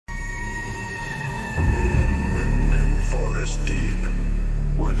forest deep,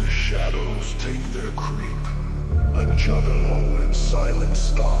 where the shadows take their creep. A juggalo in silent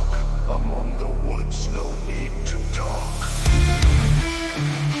stalk, among the woods, no need to talk.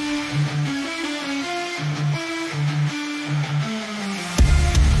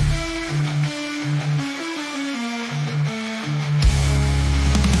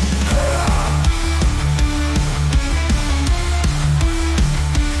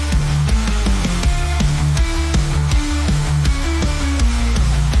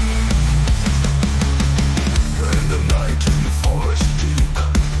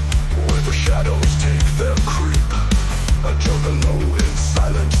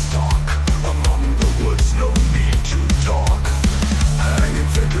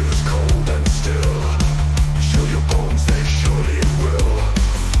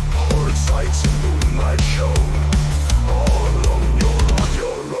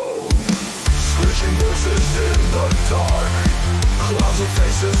 Clouds of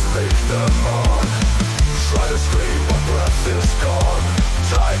faces make them on. Try to scream but breath is gone.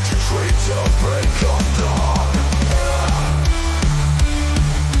 Time to trade till break of dawn.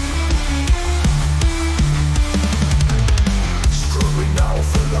 Struggling now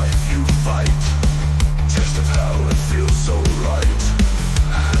for life you fight. Taste of hell, it feels so right.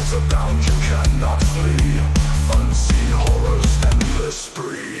 Hands are bound, you cannot flee. Unseen horrors, endless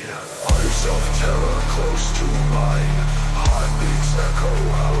spree. Eyes of terror close to mine. Heartbeats echo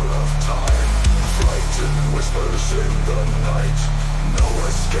out of time. Frightened whispers in the night. No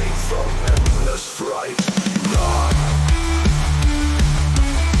escape from endless fright.